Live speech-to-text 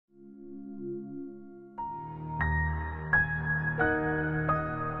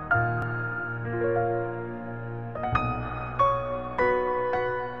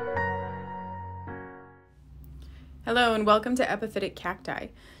Hello and welcome to Epiphytic Cacti.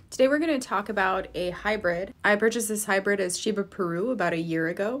 Today we're going to talk about a hybrid. I purchased this hybrid as Chiba Poaru about a year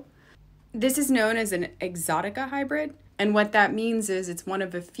ago. This is known as an exotica hybrid, and what that means is it's one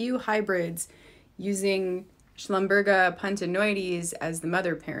of a few hybrids using Schlumbergera puntanoides as the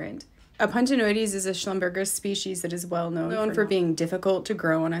mother parent. A puntanoides is a Schlumbergera species that is well known for being difficult to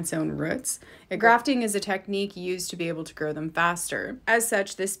grow on its own roots. Grafting is a technique used to be able to grow them faster. As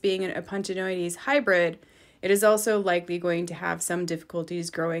such, this being a puntanoides hybrid, it is also likely going to have some difficulties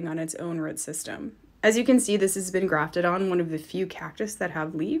growing on its own root system. As you can see, this has been grafted on one of the few cactus that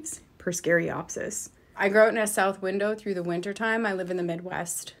have leaves, Perscariopsis. I grow it in a south window through the wintertime. I live in the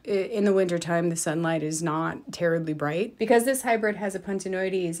Midwest. In the wintertime, the sunlight is not terribly bright. Because this hybrid has a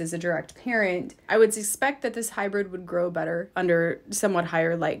puntanoides as a direct parent, I would suspect that this hybrid would grow better under somewhat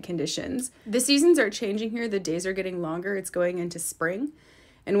higher light conditions. The seasons are changing here. The days are getting longer. It's going into spring.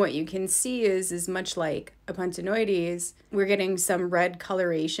 And what you can see is much like a puntanoides, we're getting some red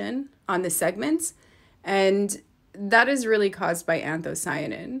coloration on the segments, and that is really caused by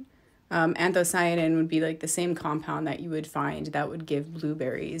anthocyanin. Anthocyanin would be like the same compound that you would find that would give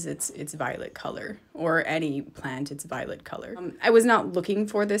blueberries its violet color, or any plant its violet color. I was not looking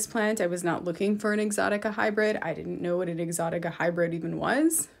for this plant. I was not looking for an exotica hybrid. I didn't know what an exotica hybrid even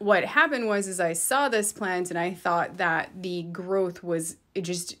was. What happened was I saw this plant and I thought that the growth was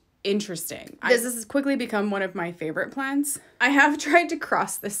just interesting. This has quickly become one of my favorite plants. I have tried to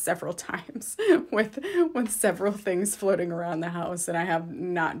cross this several times with several things floating around the house, and I have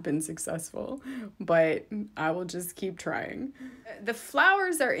not been successful, but I will just keep trying. The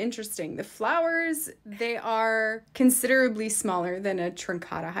flowers are interesting. The flowers, they are considerably smaller than a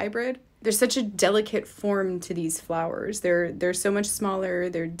truncata hybrid. There's such a delicate form to these flowers. They're so much smaller.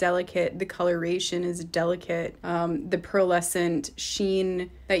 They're delicate. The coloration is delicate. The pearlescent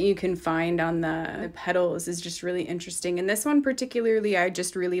sheen that you can find on the petals is just really interesting. And this one particularly, I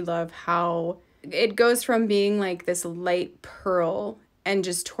just really love how it goes from being like this light pearl, and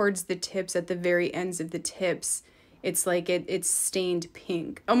just towards the tips, at the very ends of the tips, it's like it's stained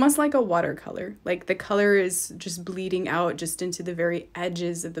pink, almost like a watercolor. Like the color is just bleeding out just into the very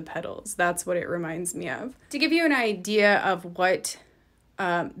edges of the petals. That's what it reminds me of. To give you an idea of what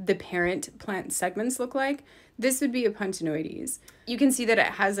the parent plant segments look like, this would be a puntanoides. You can see that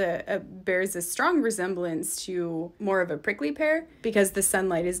it bears a strong resemblance to more of a prickly pear because the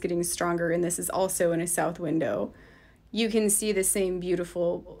sunlight is getting stronger, and this is also in a south window. You can see the same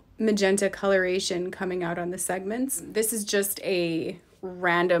beautiful magenta coloration coming out on the segments. This is just a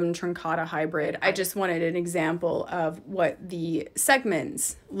random truncata hybrid. I just wanted an example of what the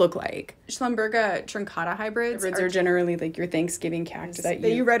segments look like. Schlumbergera truncata hybrids are generally like your Thanksgiving cactus that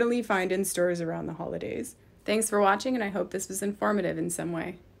you readily find in stores around the holidays. Thanks for watching, and I hope this was informative in some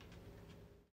way.